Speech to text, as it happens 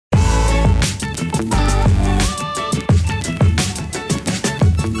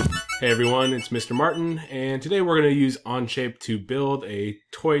Hey everyone, it's Mr. Martin, and today we're going to use OnShape to build a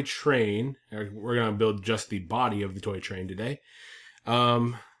toy train. We're going to build just the body of the toy train today.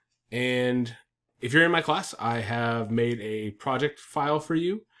 And if you're in my class, I have made a project file for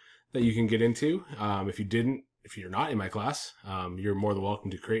you that you can get into. If you're not in my class, you're more than welcome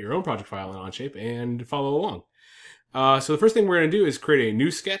to create your own project file in OnShape and follow along. So the first thing we're going to do is create a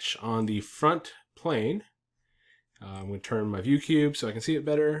new sketch on the front plane. I'm going to turn my view cube so I can see it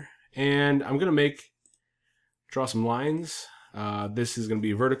better. And I'm going to draw some lines. This is going to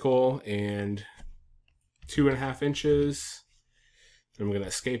be vertical and 2.5 inches. I'm going to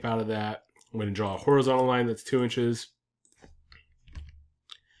escape out of that. I'm going to draw a horizontal line that's 2 inches.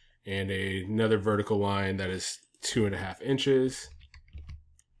 And another vertical line that is 2.5 inches.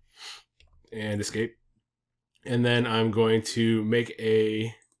 And escape. And then I'm going to make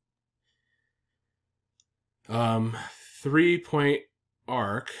a 3-point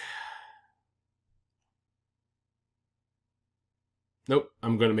arc. Nope,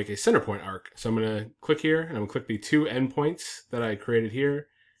 I'm going to make a center point arc. So I'm going to click here, and I'm going to click the 2 endpoints that I created here.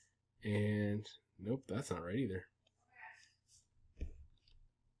 And nope, that's not right either.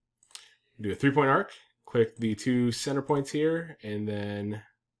 Do a 3-point arc, click the 2 center points here, and then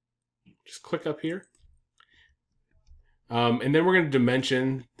just click up here. And then we're going to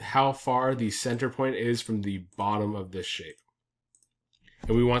dimension how far the center point is from the bottom of this shape.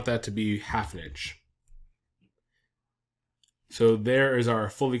 And we want that to be 1/2 inch. So there is our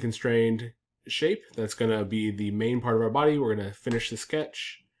fully constrained shape. That's going to be the main part of our body. We're going to finish the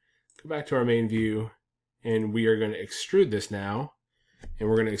sketch, go back to our main view, and we are going to extrude this now. And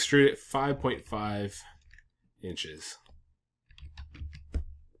we're going to extrude it 5.5 inches.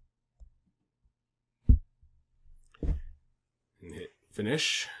 And hit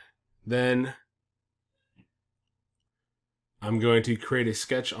finish. Then I'm going to create a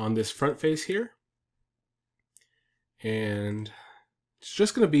sketch on this front face here. And it's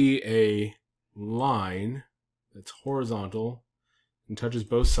just going to be a line that's horizontal and touches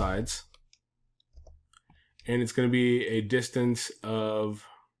both sides. And it's going to be a distance of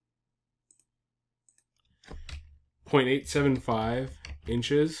 0.875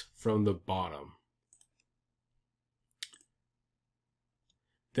 inches from the bottom.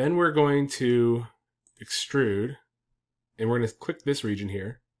 Then we're going to extrude, and we're going to click this region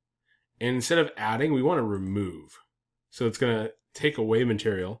here. And instead of adding, we want to remove. So it's going to take away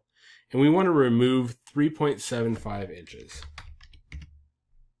material, and we want to remove 3.75 inches.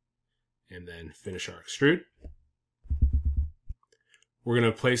 And then finish our extrude. We're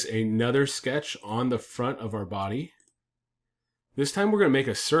going to place another sketch on the front of our body. This time we're going to make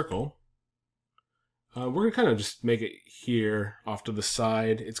a circle. We're going to kind of just make it here off to the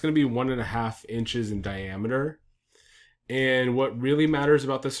side. It's going to be 1.5 inches in diameter. And what really matters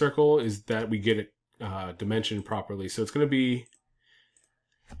about the circle is that we get it dimensioned properly. So it's going to be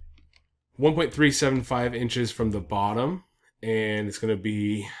 1.375 inches from the bottom, and it's going to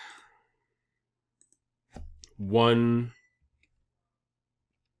be 1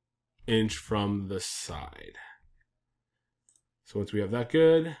 inch from the side. So once we have that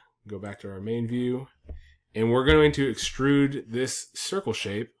good, go back to our main view, and we're going to extrude this circle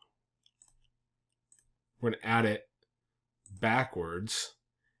shape. We're going to add it backwards.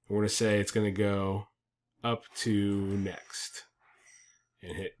 And we're going to say it's going to go up to next.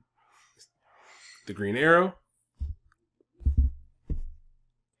 And hit the green arrow.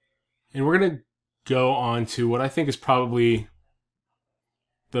 And we're going to go on to what I think is probably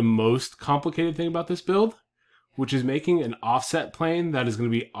the most complicated thing about this build, which is making an offset plane that is going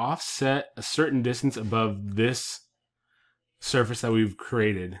to be offset a certain distance above this surface that we've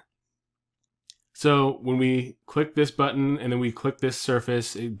created. So when we click this button and then we click this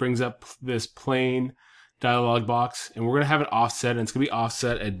surface, it brings up this plane dialog box, and we're going to have it offset, and it's going to be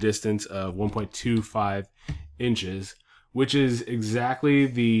offset at a distance of 1.25 inches, which is exactly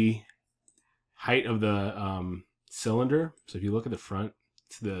the height of the cylinder. So if you look at the front,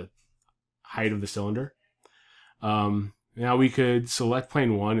 it's the height of the cylinder. Now we could select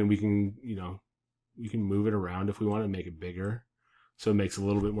plane 1, and we can, we can move it around if we want to make it bigger, so it makes a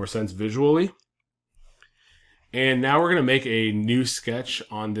little bit more sense visually. And now we're going to make a new sketch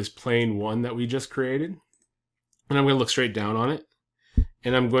on this plane 1 that we just created. And I'm going to look straight down on it.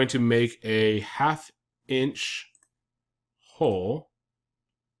 And I'm going to make a 1/2 inch hole.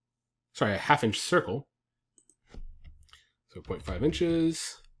 Sorry, a 1/2 inch circle. So 0.5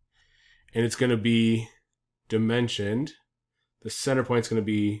 inches. And it's going to be dimensioned. The center point is going to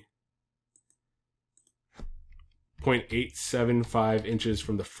be 0.875 inches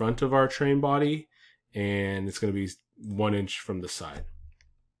from the front of our train body. And it's going to be 1 inch from the side.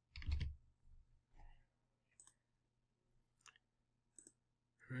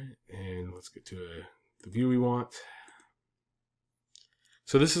 And let's get to the view we want.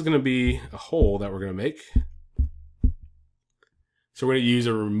 So this is going to be a hole that we're going to make. So we're going to use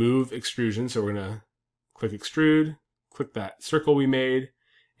a remove extrusion. So we're going to click extrude, click that circle we made,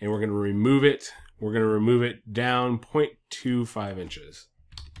 and we're going to remove it. We're going to remove it down 0.25 inches.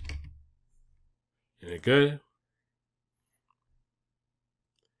 Isn't it good?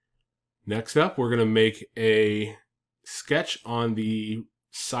 Next up, we're going to make a sketch on the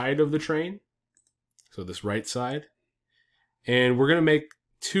side of the train. So this right side. And we're going to make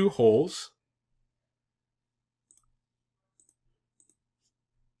 2 holes.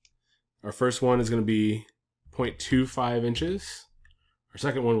 Our first one is going to be 0.25 inches. Our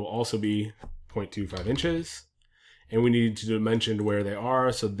second one will also be 0.25 inches. And we need to dimension where they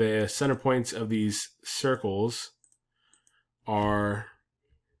are. So the center points of these circles are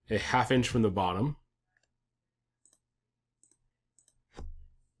a 1/2 inch from the bottom.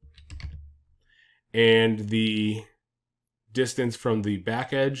 And the distance from the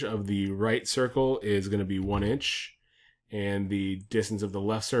back edge of the right circle is going to be 1 inch. And the distance of the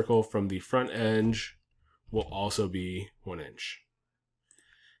left circle from the front edge will also be 1 inch.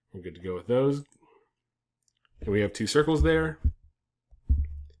 We're good to go with those. And we have 2 circles there.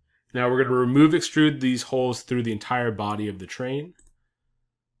 Now we're going to remove extrude these holes through the entire body of the train.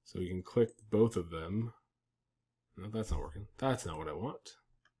 So we can click both of them. No, that's not working. That's not what I want.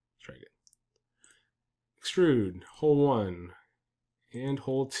 Let's try again. Extrude, hole 1 and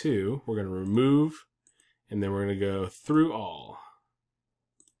hole 2. We're going to remove, and then we're going to go through all.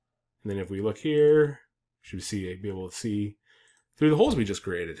 And then if we look here, we should be able to see through the holes we just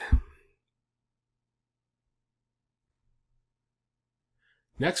created.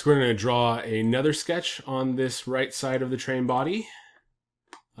 Next, we're going to draw another sketch on this right side of the train body.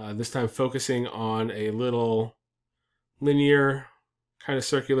 This time focusing on a little linear kind of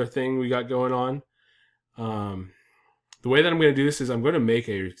circular thing we got going on. The way that I'm going to do this is I'm going to make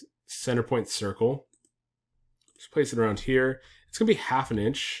a center point circle. Just place it around here. It's going to be 1/2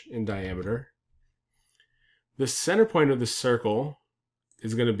 inch in diameter. The center point of the circle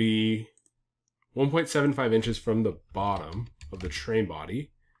is going to be 1.75 inches from the bottom of the train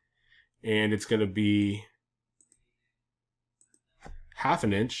body, and it's going to be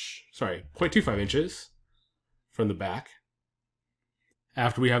 0.25 inches from the back.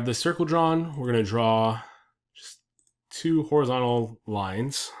 After we have the circle drawn, we're going to draw just 2 horizontal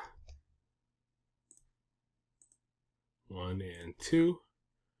lines. 1 and 2.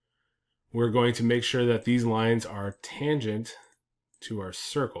 We're going to make sure that these lines are tangent to our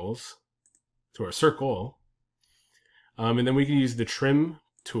circles, to our circle. And then we can use the trim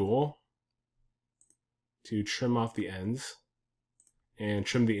tool to trim off the ends and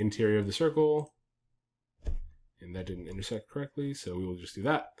trim the interior of the circle. And that didn't intersect correctly, so we will just do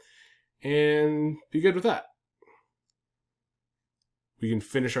that and be good with that. We can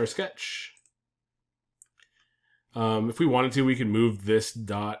finish our sketch. If we wanted to, we could move this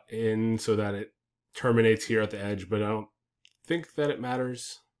dot in so that it terminates here at the edge, but I don't think that it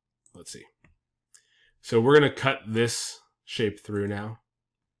matters. Let's see. So we're going to cut this shape through now.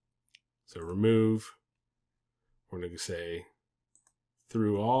 So remove. We're going to say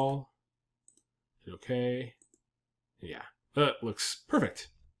through all. Hit OK. Yeah, that looks perfect.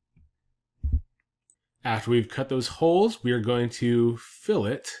 After we've cut those holes, we are going to fill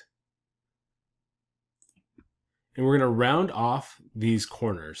it. And we're going to round off these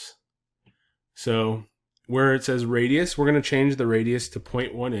corners. So where it says radius, we're going to change the radius to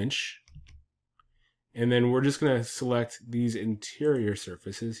 0.1 inch. And then we're just going to select these interior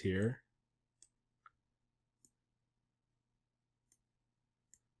surfaces here.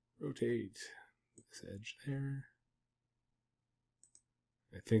 Rotate this edge there.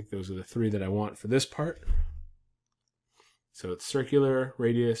 I think those are the 3 that I want for this part. So it's circular,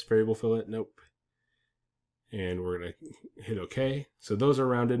 radius, variable fillet, nope. And we're going to hit OK. So those are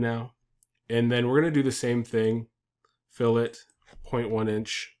rounded now. And then we're going to do the same thing. Fillet, 0.1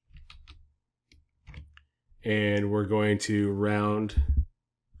 inch. And we're going to round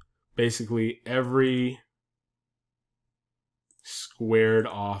basically every squared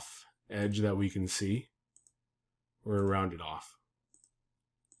off edge that we can see. We're going to round it off.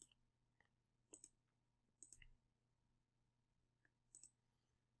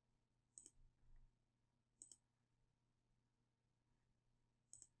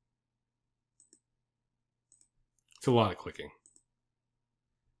 It's a lot of clicking.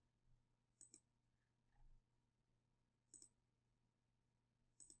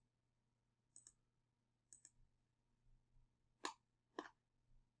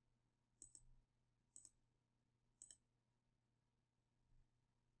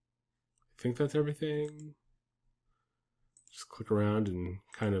 think that's everything. Just click around and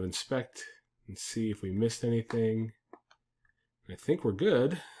kind of inspect and see if we missed anything. I think we're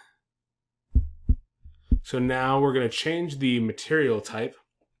good. So now we're going to change the material type.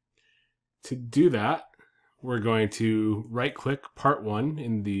 To do that, we're going to right-click Part 1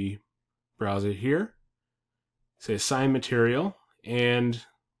 in the browser here. Say Assign Material. And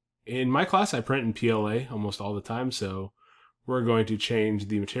in my class, I print in PLA almost all the time, so we're going to change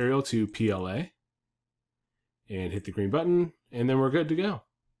the material to PLA. And hit the green button, and then we're good to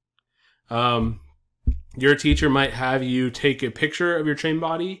go. Your teacher might have you take a picture of your train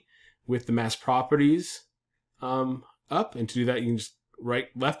body with the mass properties up, and to do that you can just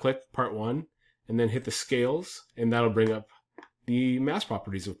left click Part 1 and then hit the scales, and that'll bring up the mass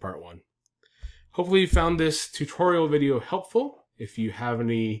properties of Part 1. Hopefully you found this tutorial video helpful. If you have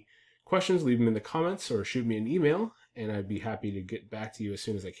any questions, leave them in the comments or shoot me an email, and I'd be happy to get back to you as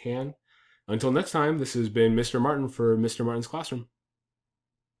soon as I can. Until next time, this has been Mr. Martin for Mr. Martin's Classroom.